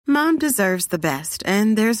Mom deserves the best,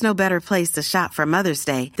 and there's no better place to shop for Mother's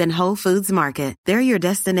Day than Whole Foods Market. They're your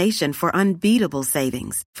destination for unbeatable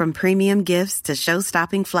savings, from premium gifts to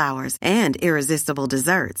show-stopping flowers and irresistible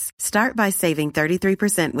desserts. Start by saving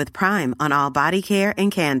 33% with Prime on all body care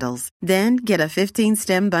and candles. Then get a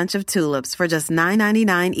 15-stem bunch of tulips for just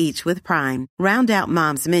 $9.99 each with Prime. Round out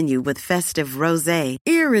Mom's menu with festive rosé,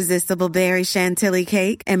 irresistible berry chantilly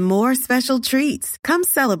cake, and more special treats. Come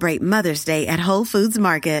celebrate Mother's Day at Whole Foods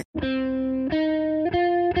Market.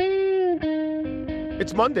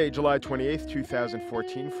 It's Monday, July 28th,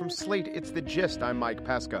 2014. From Slate, it's The Gist. I'm Mike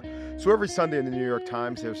Pesca. So every Sunday in the New York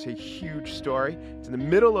Times, there's a huge story. It's in the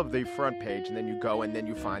middle of the front page, and then you go, and then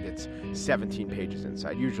you find it's 17 pages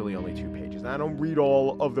inside, usually only 2 pages. And I don't read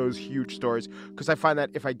all of those huge stories because I find that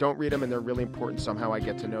if I don't read them and they're really important, somehow I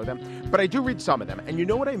get to know them. But I do read some of them. And you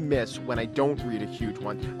know what I miss when I don't read a huge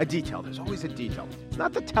one? A detail. There's always a detail. It's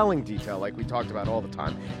not the telling detail like we talked about all the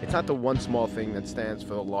time. It's not the one small thing that stands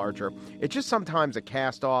for the larger. It's just sometimes a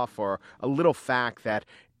cast off or a little fact that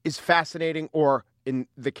is fascinating or, in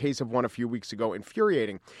the case of one a few weeks ago,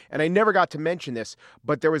 infuriating. And I never got to mention this,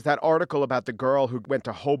 but there was that article about the girl who went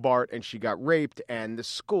to Hobart and she got raped, and the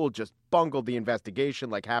school just bungled the investigation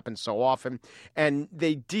like happens so often. And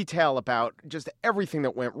they detail about just everything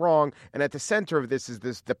that went wrong. And at the center of this is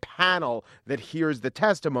the panel that hears the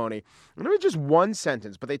testimony. And it was just one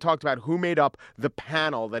sentence, but they talked about who made up the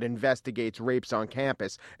panel that investigates rapes on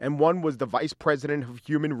campus. And one was the vice president of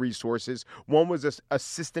human resources. One was an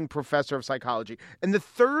assistant professor of psychology. And the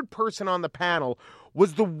third person on the panel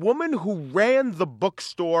was the woman who ran the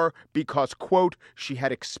bookstore because, quote, she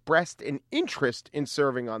had expressed an interest in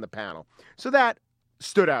serving on the panel. So that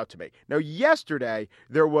stood out to me. Now, yesterday,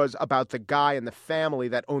 there was about the guy and the family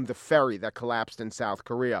that owned the ferry that collapsed in South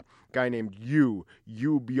Korea. A guy named Yoo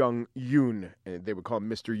Byung-yoon, and they would call him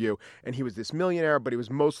Mr. Yoo. And he was this millionaire, but he was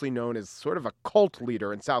mostly known as sort of a cult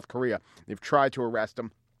leader in South Korea. They've tried to arrest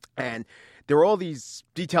him. And there were all these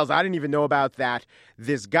details I didn't even know about, that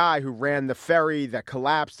this guy who ran the ferry that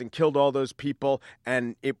collapsed and killed all those people,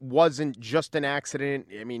 and it wasn't just an accident.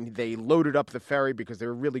 I mean, they loaded up the ferry because they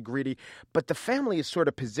were really greedy. But the family has sort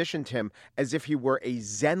of positioned him as if he were a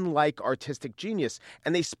Zen-like artistic genius.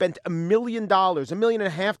 And they spent $1 million, $1.5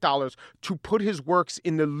 million to put his works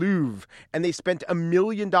in the Louvre. And they spent $1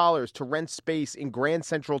 million to rent space in Grand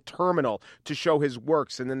Central Terminal to show his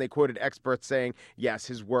works. And then they quoted experts saying, yes,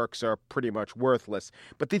 his works are pretty much worthless.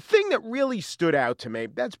 But the thing that really stood out to me,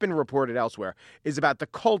 that's been reported elsewhere, is about the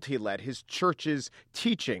cult he led, his church's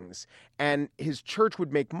teachings. And his church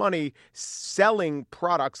would make money selling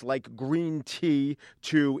products like green tea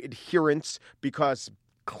to adherents because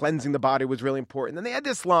cleansing the body was really important. And they had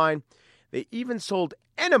this line, they even sold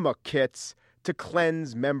enema kits to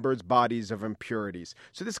cleanse members' bodies of impurities.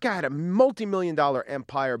 So this guy had a multi-million-dollar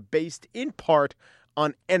empire based in part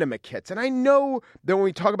on enema kits. And I know that when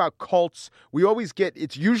we talk about cults, we always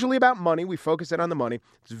it's usually about money. We focus in on the money.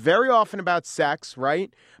 It's very often about sex,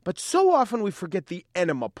 right? But so often we forget the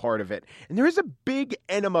enema part of it. And there is a big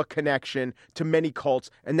enema connection to many cults,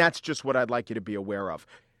 and that's just what I'd like you to be aware of.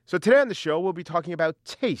 So today on the show, we'll be talking about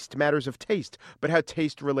taste, matters of taste, but how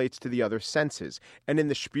taste relates to the other senses. And in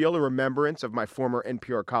the spiel, a remembrance of my former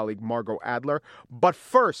NPR colleague, Margot Adler. But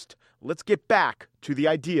first, let's get back to the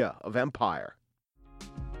idea of empire.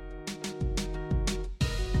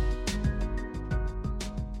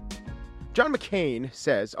 John McCain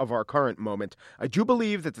says of our current moment, I do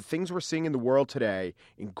believe that the things we're seeing in the world today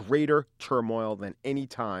in greater turmoil than any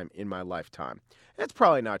time in my lifetime. That's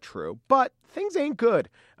probably not true, but things ain't good.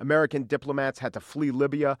 American diplomats had to flee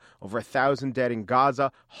Libya, over 1,000 dead in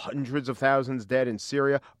Gaza, hundreds of thousands dead in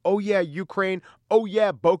Syria. Oh yeah, Ukraine. Oh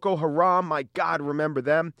yeah, Boko Haram. My God, remember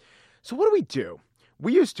them. So what do?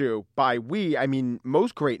 We used to, by we, I mean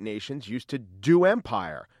most great nations used to do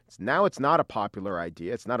empire. Now it's not a popular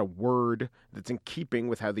idea. It's not a word that's in keeping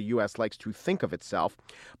with how the U.S. likes to think of itself.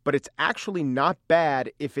 But it's actually not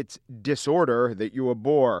bad if it's disorder that you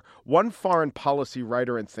abhor. One foreign policy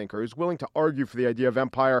writer and thinker who's willing to argue for the idea of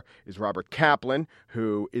empire is Robert Kaplan,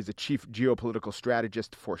 who is a chief geopolitical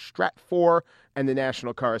strategist for Stratfor and the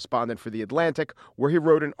national correspondent for The Atlantic, where he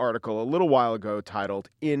wrote an article a little while ago titled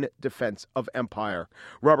In Defense of Empire.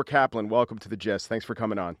 Robert Kaplan, welcome to The Gist. Thanks for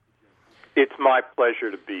coming on. It's my pleasure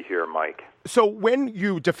to be here, Mike. So when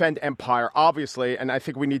you defend empire, obviously, and I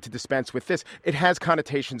think we need to dispense with this, it has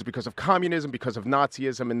connotations because of communism, because of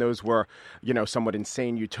Nazism, and those were, somewhat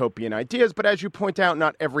insane utopian ideas. But as you point out,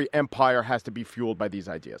 not every empire has to be fueled by these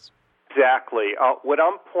ideas. Exactly. What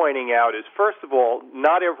I'm pointing out is, first of all,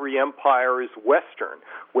 not every empire is Western.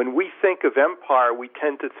 When we think of empire, we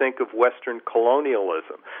tend to think of Western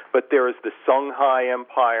colonialism. But there is the Songhai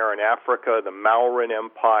Empire in Africa, the Mauryan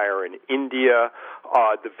Empire in India,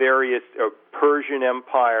 the various Persian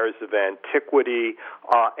empires of antiquity,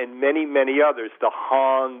 and many, many others, the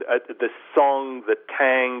Han, the Sung, the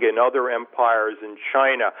Tang, and other empires in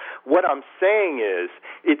China. What I'm saying is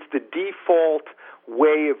it's the default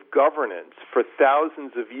way of governance for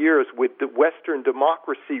thousands of years, with the Western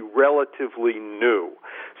democracy relatively new.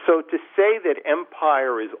 So to say that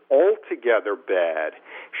empire is altogether bad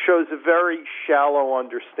shows a very shallow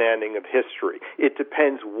understanding of history. It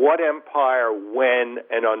depends what empire, when,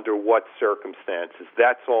 and under what circumstances.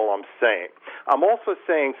 That's all I'm saying. I'm also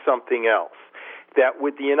saying something else, that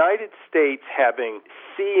with the United States having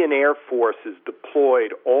sea and air forces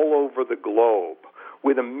deployed all over the globe,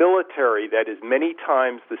 with a military that is many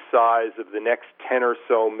times the size of the next 10 or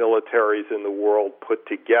so militaries in the world put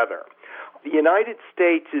together, the United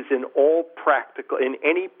States is in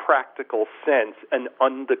any practical sense, an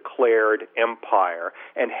undeclared empire,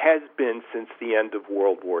 and has been since the end of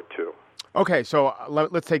World War II. Okay, so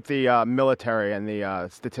let's take the military and the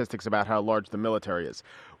statistics about how large the military is.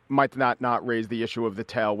 Might not raise the issue of the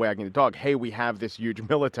tail wagging the dog. Hey, we have this huge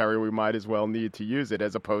military, we might as well need to use it,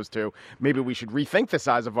 as opposed to maybe we should rethink the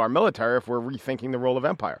size of our military if we're rethinking the role of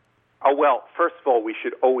empire. Oh, well, first of all, we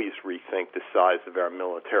should always rethink the size of our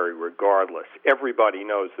military regardless. Everybody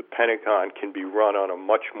knows the Pentagon can be run on a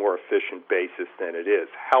much more efficient basis than it is.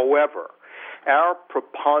 However, our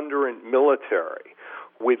preponderant military,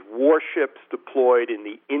 with warships deployed in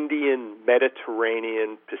the Indian,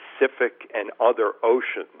 Mediterranean, Pacific, and other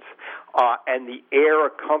oceans, and the air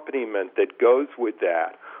accompaniment that goes with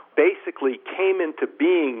that, basically came into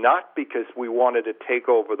being not because we wanted to take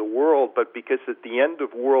over the world, but because at the end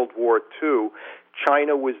of World War II,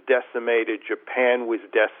 China was decimated, Japan was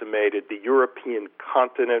decimated, the European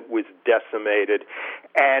continent was decimated,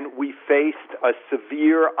 and we faced a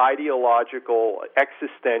severe ideological,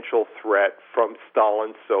 existential threat from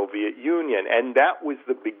Stalin's Soviet Union. And that was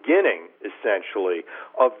the beginning, essentially,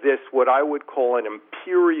 of this, what I would call an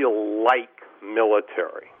imperial-like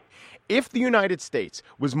military. If the United States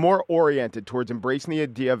was more oriented towards embracing the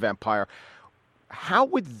idea of empire, how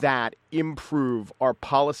would that improve our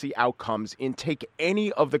policy outcomes in take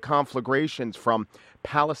any of the conflagrations from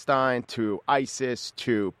Palestine to ISIS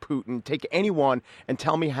to Putin, take anyone and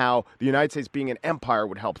tell me how the United States being an empire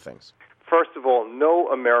would help things? First of all, no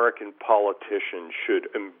American politician should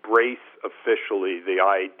embrace officially the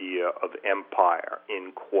idea of empire,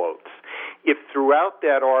 in quotes. If throughout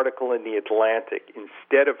that article in The Atlantic,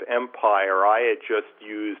 instead of empire, I had just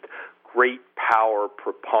used great power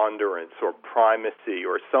preponderance or primacy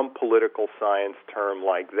or some political science term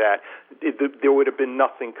like that, there would have been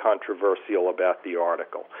nothing controversial about the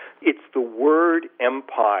article. It's the word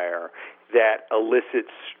empire that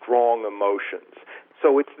elicits strong emotions.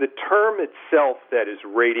 So it's the term itself that is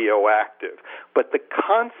radioactive, but the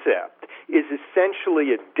concept is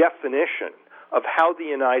essentially a definition of how the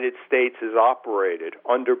United States has operated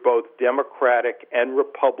under both Democratic and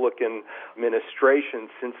Republican administrations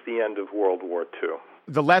since the end of World War II.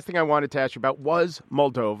 The last thing I wanted to ask you about was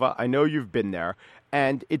Moldova. I know you've been there,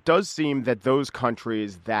 and it does seem that those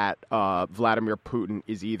countries that Vladimir Putin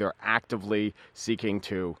is either actively seeking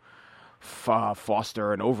to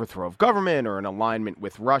foster an overthrow of government or an alignment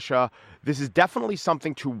with Russia. This is definitely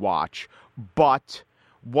something to watch, but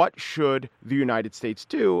what should the United States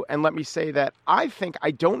do? And let me say that I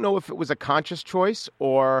don't know if it was a conscious choice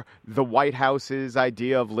or the White House's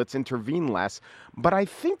idea of let's intervene less, but I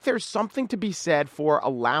think there's something to be said for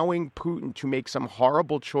allowing Putin to make some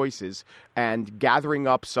horrible choices and gathering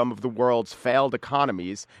up some of the world's failed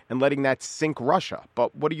economies and letting that sink Russia.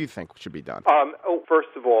 But what do you think should be done?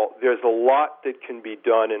 First of all, there's a lot that can be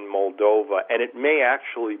done in Moldova, and it may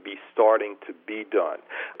actually be starting to be done.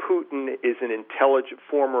 Putin is an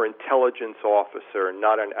former intelligence officer,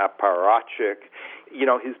 not an apparatchik. You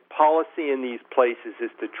know, his policy in these places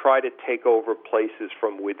is to try to take over places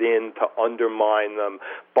from within, to undermine them,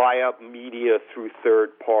 buy up media through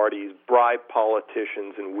third parties, bribe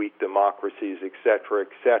politicians in weak democracies, et cetera,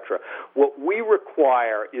 et cetera. What we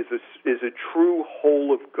require is a true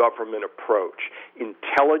whole-of-government approach.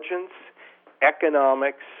 Intelligence,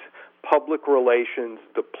 economics, public relations,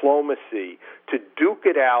 diplomacy, to duke it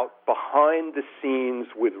it out behind the scenes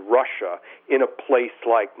with Russia in a place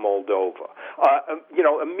like Moldova.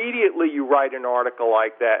 Immediately you write an article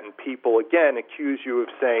like that and people, again, accuse you of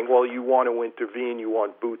saying, well, you want to intervene, you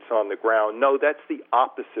want boots on the ground. No, that's the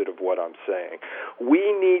opposite of what I'm saying.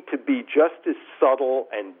 We need to be just as subtle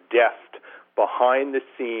and deft behind the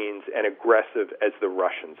scenes and aggressive as the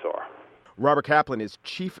Russians are. Robert Kaplan is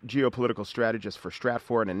Chief Geopolitical Strategist for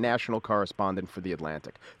Stratfor and a national correspondent for The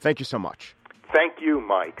Atlantic. Thank you so much. Thank you,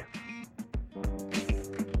 Mike.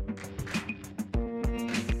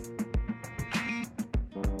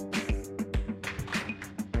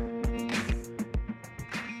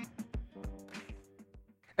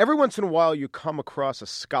 Every once in a while, you come across a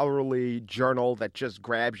scholarly journal that just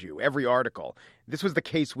grabs you, every article. This was the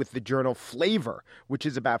case with the journal Flavor, which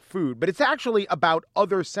is about food, but it's actually about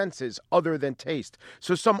other senses other than taste.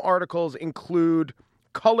 So some articles include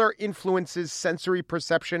color influences sensory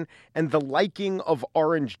perception and the liking of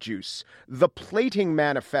orange juice, the plating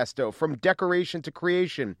manifesto from decoration to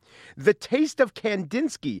creation, the taste of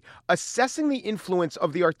Kandinsky, assessing the influence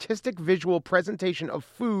of the artistic visual presentation of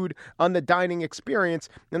food on the dining experience.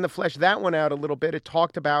 And to flesh that one out a little bit, it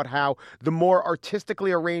talked about how the more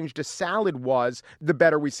artistically arranged a salad was, the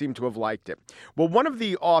better we seem to have liked it. Well, one of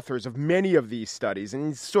the authors of many of these studies, and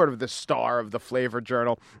he's sort of the star of the Flavor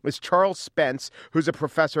Journal, is Charles Spence, who's a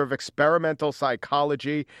professor of experimental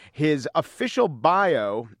psychology. His official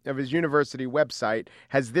bio of his university website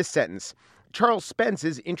has this sentence: Charles Spence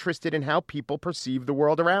is interested in how people perceive the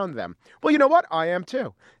world around them. Well, you know what? I am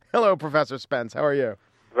too. Hello, Professor Spence. How are you?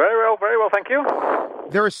 Very well, thank you.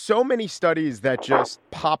 There are so many studies that just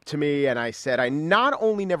popped to me, and I said, I not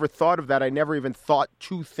only never thought of that, I never even thought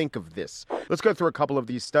to think of this. Let's go through a couple of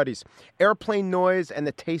these studies. Airplane noise and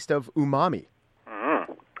the taste of umami.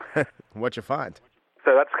 What'd you find?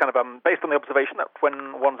 So that's kind of based on the observation that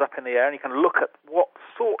when one's up in the air and you can look at what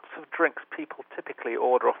sorts of drinks people typically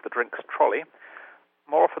order off the drinks trolley,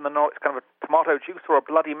 more often than not it's kind of a tomato juice or a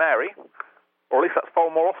Bloody Mary, or at least that's far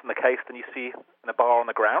more often the case than you see in a bar on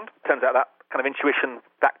the ground. Turns out that kind of intuition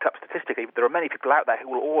backed up statistically. There are many people out there who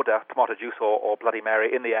will order tomato juice or Bloody Mary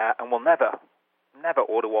in the air and will never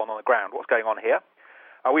order one on the ground. What's going on here?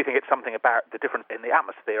 We think it's something about the difference in the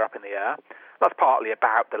atmosphere up in the air. That's partly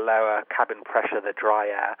about the lower cabin pressure, the dry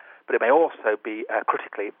air, but it may also be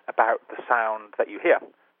critically about the sound that you hear.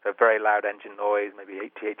 So very loud engine noise, maybe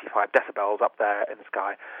 80, 85 decibels up there in the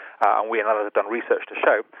sky. And we and others have done research to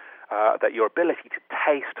show that your ability to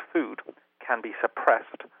taste food can be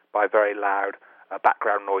suppressed by very loud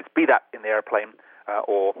background noise, be that in the airplane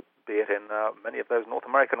or be it in many of those North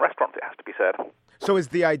American restaurants, it has to be said. So is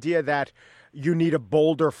the idea that you need a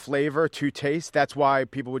bolder flavor to taste? That's why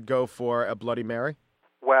people would go for a Bloody Mary?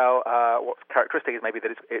 Well, what's characteristic is maybe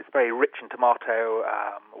that it's very rich in tomato,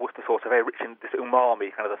 Worcester sauce, very rich in this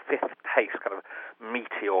umami, kind of the fifth taste, kind of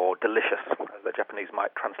meaty or delicious, as the Japanese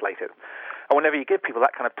might translate it. And whenever you give people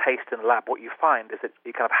that kind of taste in the lab, what you find is that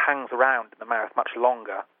it kind of hangs around in the mouth much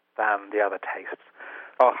longer than the other tastes.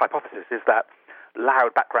 Our hypothesis is that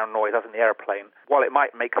loud background noise, as in the airplane, while it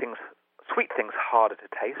might make sweet things harder to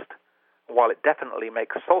taste, while it definitely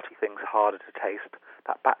makes salty things harder to taste,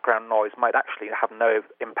 that background noise might actually have no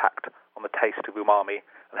impact on the taste of umami,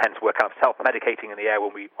 and hence we're kind of self-medicating in the air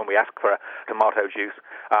when we ask for a tomato juice,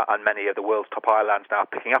 and many of the world's top airlines now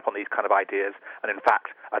are picking up on these kind of ideas, and in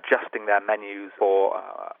fact adjusting their menus for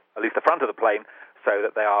at least the front of the plane so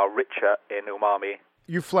that they are richer in umami.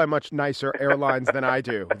 You fly much nicer airlines than I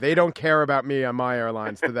do. They don't care about me on my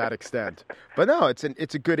airlines to that extent. But no, it's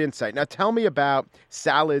a good insight. Now tell me about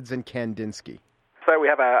salads and Kandinsky. So we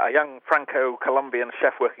have a young Franco-Colombian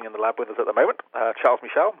chef working in the lab with us at the moment, Charles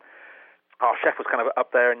Michel. Our chef was kind of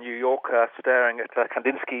up there in New York staring at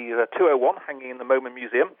Kandinsky's 201 hanging in the MoMA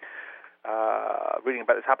Museum, reading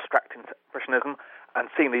about this abstract impressionism and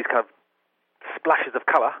seeing these kind of splashes of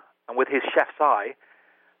colour. And with his chef's eye,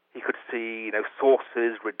 he could see,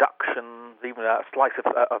 sauces, reductions, even a slice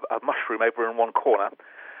of mushroom over in one corner.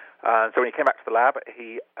 So when he came back to the lab,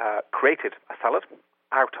 he created a salad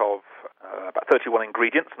out of about 31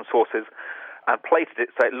 ingredients and sauces and plated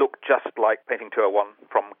it so it looked just like Painting 201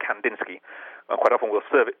 from Kandinsky. Quite often we'll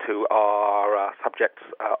serve it to our subjects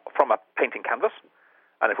from a painting canvas,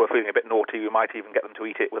 and if we're feeling a bit naughty, we might even get them to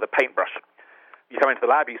eat it with a paintbrush. You come into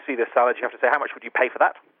the lab, you see this salad, you have to say, how much would you pay for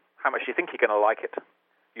that? How much do you think you're going to like it?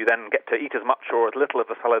 You then get to eat as much or as little of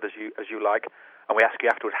the salad as you like, and we ask you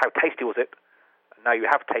afterwards, how tasty was it? And now you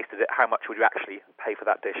have tasted it, how much would you actually pay for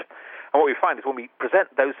that dish? And what we find is when we present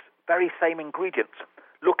those very same ingredients,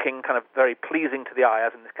 looking kind of very pleasing to the eye,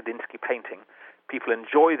 as in the Kandinsky painting, people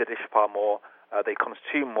enjoy the dish far more, they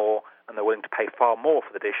consume more, and they're willing to pay far more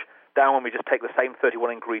for the dish down when we just take the same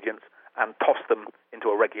 31 ingredients and toss them into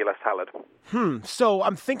a regular salad. So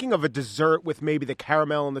I'm thinking of a dessert with maybe the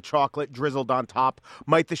caramel and the chocolate drizzled on top.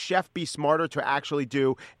 Might the chef be smarter to actually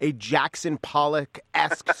do a Jackson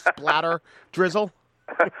Pollock-esque splatter drizzle?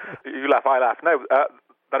 You laugh, I laugh. No,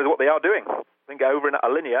 that is what they are doing. Then go over in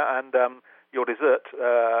Alinea and your dessert,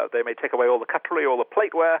 they may take away all the cutlery, all the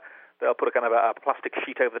plateware. They'll put a kind of a plastic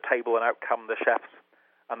sheet over the table, and out come the chefs,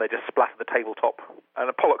 and they just splatter the tabletop in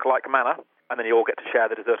a Pollock-like manner, and then you all get to share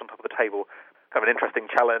the dessert on top of the table. Kind of an interesting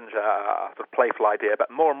challenge, a sort of playful idea, but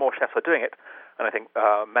more and more chefs are doing it, and I think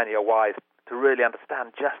many are wise to really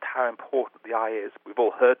understand just how important the eye is. We've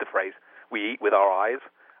all heard the phrase, we eat with our eyes,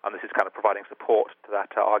 and this is kind of providing support to that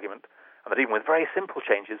argument, and that even with very simple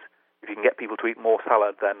changes, if you can get people to eat more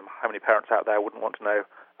salad, then how many parents out there wouldn't want to know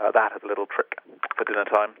that as a little trick for dinner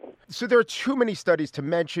time? So there are too many studies to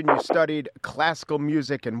mention. You studied classical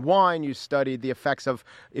music and wine. You studied the effects of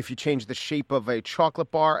if you change the shape of a chocolate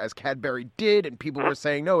bar, as Cadbury did, and people were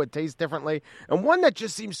saying, no, it tastes differently. And one that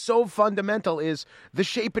just seems so fundamental is the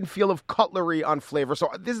shape and feel of cutlery on flavor. So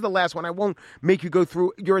this is the last one. I won't make you go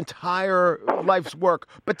through your entire life's work,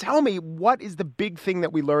 but tell me, what is the big thing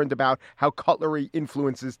that we learned about how cutlery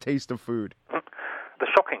influences taste of food? The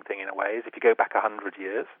shocking thing, in a way, is if you go back 100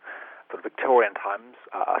 years, sort of Victorian times,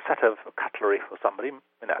 a set of cutlery for somebody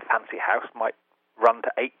in a fancy house might run to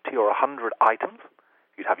 80 or 100 items.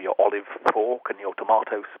 You'd have your olive fork and your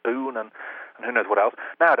tomato spoon and who knows what else.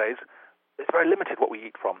 Nowadays, it's very limited what we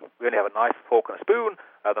eat from. We only have a knife, fork, and a spoon.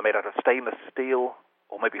 They're made out of stainless steel,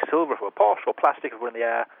 or maybe silver if we're posh, or plastic if we're in the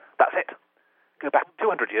air. That's it. Go back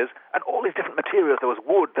 200 years, and all these different materials. There was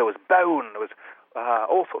wood, there was bone, there was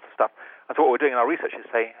all sorts of stuff. And so what we're doing in our research is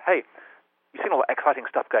say, hey, you've seen all that exciting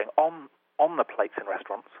stuff going on the plates in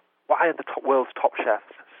restaurants. Why are the world's top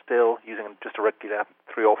chefs still using just a regular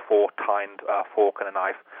 3 or 4 tined fork and a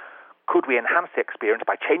knife? Could we enhance the experience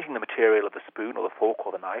by changing the material of the spoon or the fork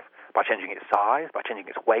or the knife, by changing its size, by changing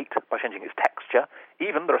its weight, by changing its texture?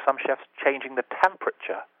 Even there are some chefs changing the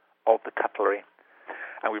temperature of the cutlery.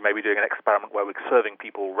 And we may be doing an experiment where we're serving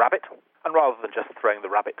people rabbit, and rather than just throwing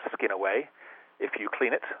the rabbit skin away, if you clean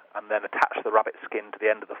it and then attach the rabbit skin to the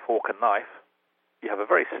end of the fork and knife, you have a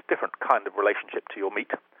very different kind of relationship to your meat.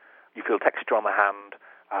 You feel texture on the hand,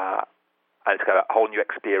 and it's got a whole new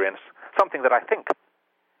experience. Something that I think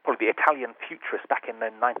probably the Italian futurists back in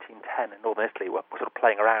 1910 in northern Italy were sort of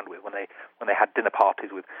playing around with when they had dinner parties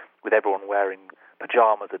with everyone wearing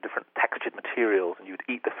pajamas of different textured materials, and you'd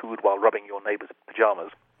eat the food while rubbing your neighbour's pajamas.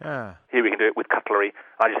 Here we can do it with cutlery.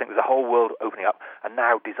 I just think there's a whole world opening up, and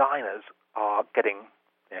now designers are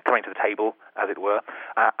coming to the table, as it were,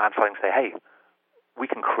 and starting to say, hey, we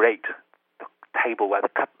can create the table where the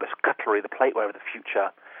cutlery, the plateware of the future,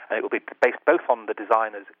 and it will be based both on the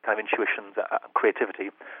designer's kind of intuitions and creativity,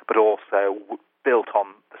 but also built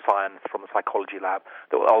on the science from the psychology lab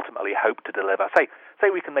that will ultimately hope to deliver. Say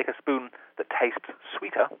we can make a spoon that tastes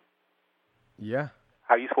sweeter. Yeah.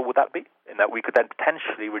 How useful would that be? In that we could then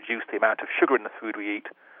potentially reduce the amount of sugar in the food we eat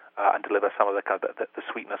and deliver some of the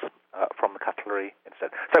sweetness from the cutlery instead.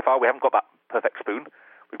 So far, we haven't got that perfect spoon.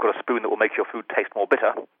 We've got a spoon that will make your food taste more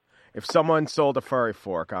bitter. If someone sold a furry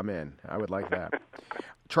fork, I'm in. I would like that.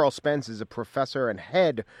 Charles Spence is a professor and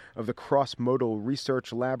head of the Cross-Modal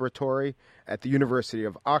Research Laboratory at the University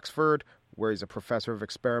of Oxford, where he's a professor of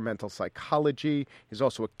experimental psychology. He's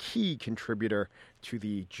also a key contributor to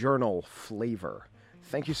the journal Flavor.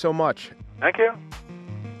 Thank you so much. Thank you.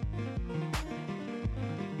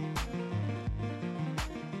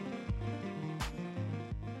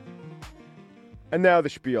 And now the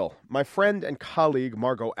spiel. My friend and colleague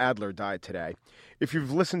Margot Adler died today. If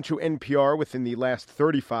you've listened to NPR within the last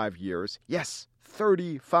 35 years, yes,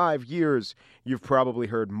 35 years, you've probably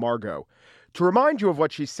heard Margot. To remind you of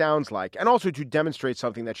what she sounds like, and also to demonstrate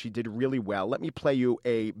something that she did really well, let me play you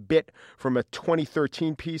a bit from a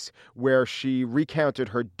 2013 piece where she recounted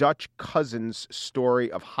her Dutch cousin's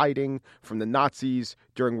story of hiding from the Nazis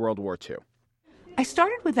during World War II. I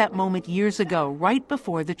started with that moment years ago, right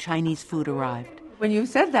before the Chinese food arrived. When you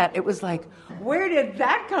said that, it was like, where did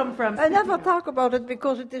that come from? I never talk about it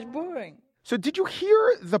because it is boring. So did you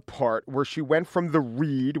hear the part where she went from the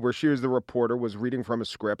read, where she was the reporter, was reading from a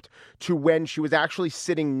script, to when she was actually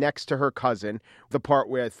sitting next to her cousin, the part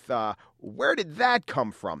with, where did that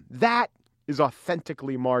come from? That is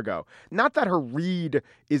authentically Margot. Not that her read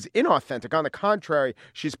is inauthentic. On the contrary,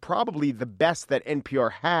 she's probably the best that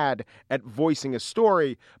NPR had at voicing a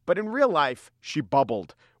story, but in real life, she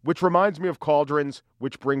bubbled. Which reminds me of Cauldrons,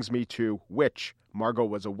 which brings me to Witch. Margot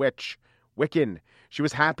was a witch. Wiccan. She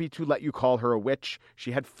was happy to let you call her a witch.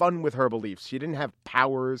 She had fun with her beliefs. She didn't have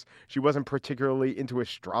powers. She wasn't particularly into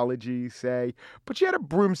astrology, say. But she had a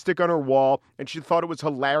broomstick on her wall, and she thought it was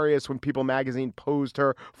hilarious when People magazine posed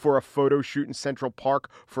her for a photo shoot in Central Park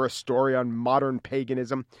for a story on modern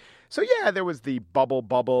paganism. So yeah, there was the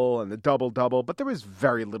bubble and the double, but there was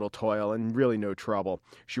very little toil and really no trouble.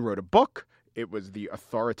 She wrote a book. It was the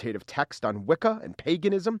authoritative text on Wicca and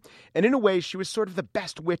paganism, and in a way, she was sort of the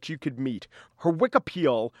best witch you could meet. Her Wicca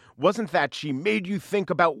appeal wasn't that she made you think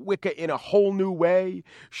about Wicca in a whole new way.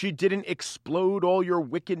 She didn't explode all your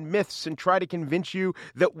Wiccan myths and try to convince you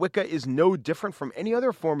that Wicca is no different from any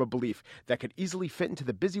other form of belief that could easily fit into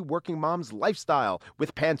the busy working mom's lifestyle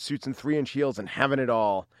with pantsuits and 3-inch heels and having it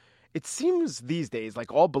all. It seems these days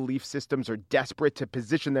like all belief systems are desperate to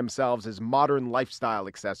position themselves as modern lifestyle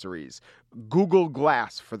accessories. Google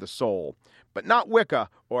Glass for the soul. But not Wicca,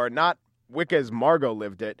 or not Wicca as Margot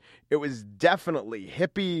lived it. It was definitely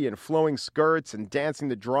hippie and flowing skirts and dancing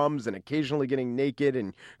the drums and occasionally getting naked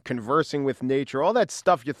and conversing with nature, all that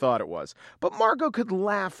stuff you thought it was. But Margot could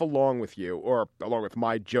laugh along with you, or along with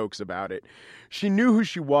my jokes about it. She knew who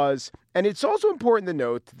she was, and it's also important to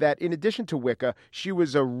note that in addition to Wicca, she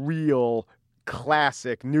was a real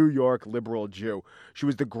classic New York liberal Jew. She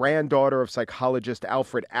was the granddaughter of psychologist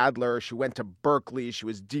Alfred Adler. She went to Berkeley. She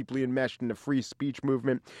was deeply enmeshed in the free speech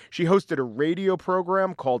movement. She hosted a radio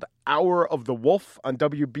program called Hour of the Wolf on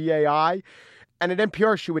WBAI. And at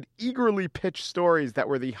NPR, she would eagerly pitch stories that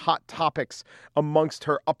were the hot topics amongst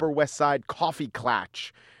her Upper West Side coffee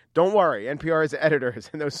clatch. Don't worry, NPR's editors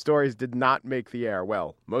and those stories did not make the air.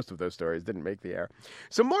 Well, most of those stories didn't make the air.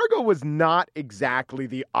 So Margot was not exactly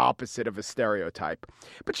the opposite of a stereotype.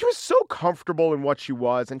 But she was so comfortable in what she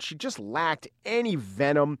was, and she just lacked any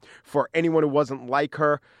venom for anyone who wasn't like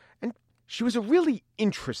her. And she was a really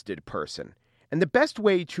interested person. And the best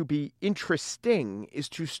way to be interesting is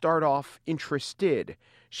to start off interested.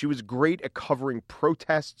 She was great at covering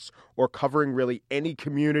protests or covering really any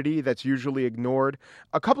community that's usually ignored.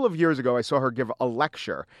 A couple of years ago, I saw her give a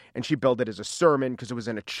lecture, and she billed it as a sermon because it was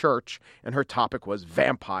in a church, and her topic was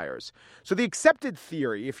vampires. So the accepted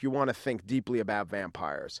theory, if you want to think deeply about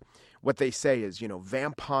vampires, what they say is,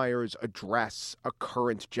 vampires address a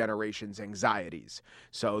current generation's anxieties.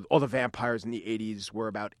 So all the vampires in the 80s were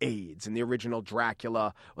about AIDS, and the original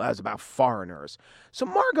Dracula, well, that was about foreigners. So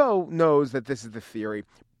Margot knows that this is the theory,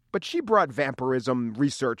 but she brought vampirism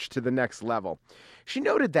research to the next level. She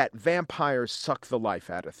noted that vampires suck the life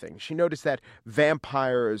out of things. She noticed that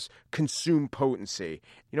vampires consume potency.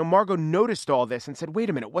 Margot noticed all this and said, wait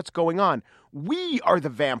a minute, what's going on? We are the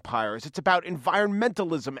vampires. It's about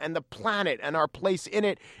environmentalism and the planet and our place in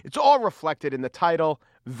it. It's all reflected in the title,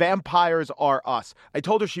 Vampires Are Us. I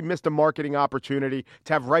told her she missed a marketing opportunity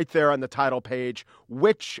to have right there on the title page,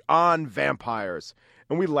 Witch on Vampires.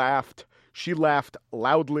 And we laughed. She laughed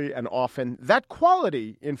loudly and often. That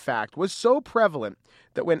quality, in fact, was so prevalent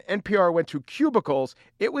that when NPR went to cubicles,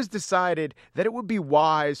 it was decided that it would be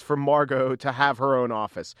wise for Margot to have her own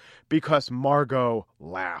office because Margot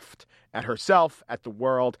laughed at herself, at the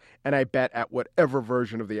world, and I bet at whatever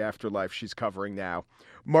version of the afterlife she's covering now.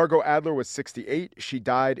 Margot Adler was 68. She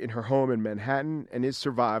died in her home in Manhattan and is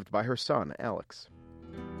survived by her son, Alex.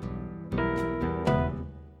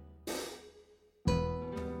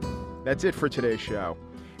 That's it for today's show.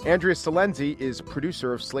 Andrea Salenzi is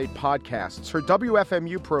producer of Slate Podcasts. Her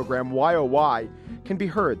WFMU program, YOY, can be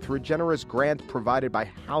heard through a generous grant provided by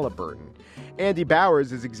Halliburton. Andy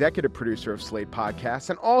Bowers is executive producer of Slate Podcasts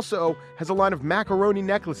and also has a line of macaroni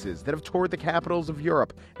necklaces that have toured the capitals of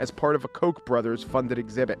Europe as part of a Koch brothers funded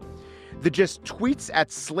exhibit. The Gist tweets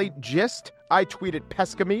at Slate Gist. I tweet at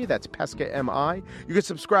Pesca.me, that's Pesca M-I. You can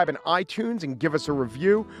subscribe in iTunes and give us a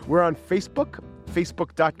review. We're on Facebook,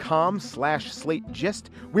 facebook.com/SlateGist.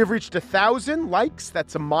 We have reached 1,000 likes.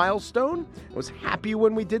 That's a milestone. I was happy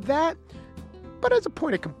when we did that. But as a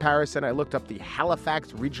point of comparison, I looked up the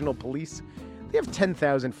Halifax Regional Police. They have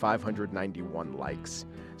 10,591 likes.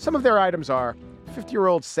 Some of their items are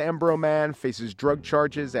 50-year-old Sambro man faces drug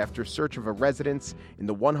charges after search of a residence in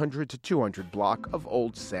the 100 to 200 block of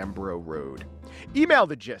Old Sambro Road. Email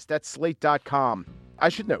the Gist at slate.com. I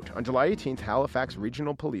should note, on July 18th, Halifax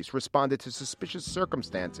Regional Police responded to suspicious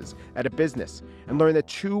circumstances at a business and learned that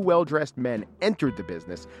 2 well-dressed men entered the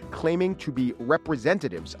business claiming to be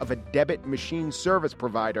representatives of a debit machine service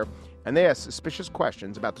provider, and they asked suspicious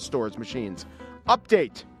questions about the store's machines.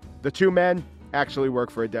 Update: the 2 men actually work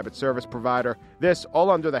for a debit service provider. This all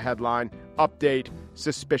under the headline, Update: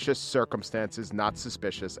 Suspicious circumstances not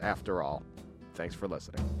suspicious after all. Thanks for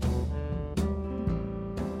listening.